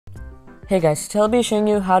Hey guys, today I'll be showing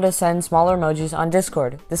you how to send smaller emojis on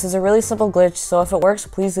Discord. This is a really simple glitch, so if it works,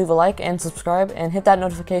 please leave a like and subscribe and hit that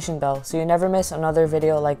notification bell so you never miss another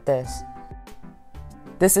video like this.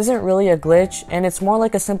 This isn't really a glitch, and it's more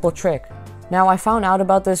like a simple trick. Now, I found out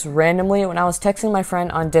about this randomly when I was texting my friend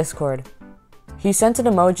on Discord. He sent an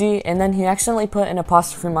emoji and then he accidentally put an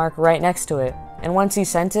apostrophe mark right next to it, and once he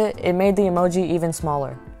sent it, it made the emoji even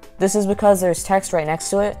smaller. This is because there's text right next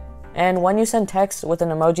to it, and when you send text with an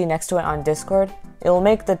emoji next to it on Discord, it will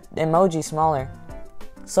make the emoji smaller.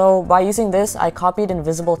 So by using this, I copied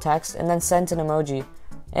invisible text and then sent an emoji,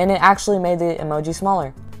 and it actually made the emoji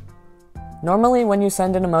smaller. Normally when you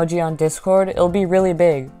send an emoji on Discord, it'll be really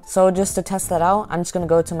big, so just to test that out, I'm just going to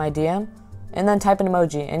go to my DM and then type an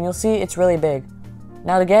emoji, and you'll see it's really big.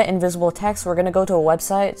 Now to get invisible text, we're going to go to a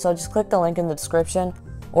website, so just click the link in the description,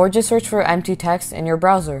 or just search for empty text in your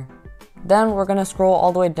browser. Then we're going to scroll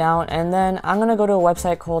all the way down, and then I'm going to go to a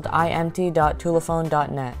website called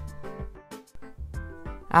iempty.tulaphone.net.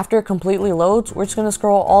 After it completely loads, we're just going to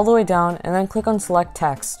scroll all the way down and then click on select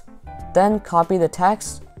text. Then copy the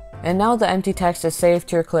text, and now the empty text is saved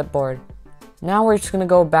to your clipboard. Now we're just going to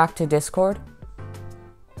go back to Discord,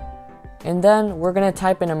 and then we're going to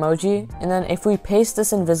type an emoji, and then if we paste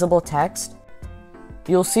this invisible text,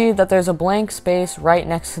 you'll see that there's a blank space right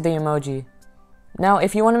next to the emoji. Now,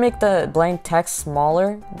 if you want to make the blank text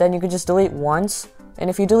smaller, then you can just delete once, and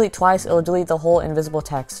if you delete twice, it'll delete the whole invisible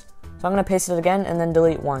text. So I'm going to paste it again and then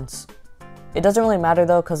delete once. It doesn't really matter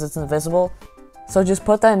though because it's invisible, so just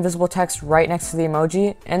put that invisible text right next to the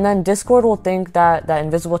emoji, and then Discord will think that that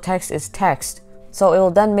invisible text is text, so it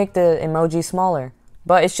will then make the emoji smaller.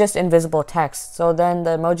 But it's just invisible text, so then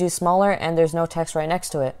the emoji is smaller and there's no text right next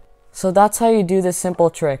to it. So that's how you do this simple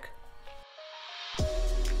trick.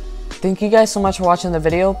 Thank you guys so much for watching the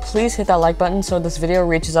video. Please hit that like button so this video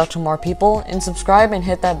reaches out to more people, and subscribe and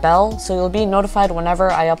hit that bell so you'll be notified whenever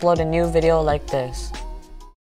I upload a new video like this.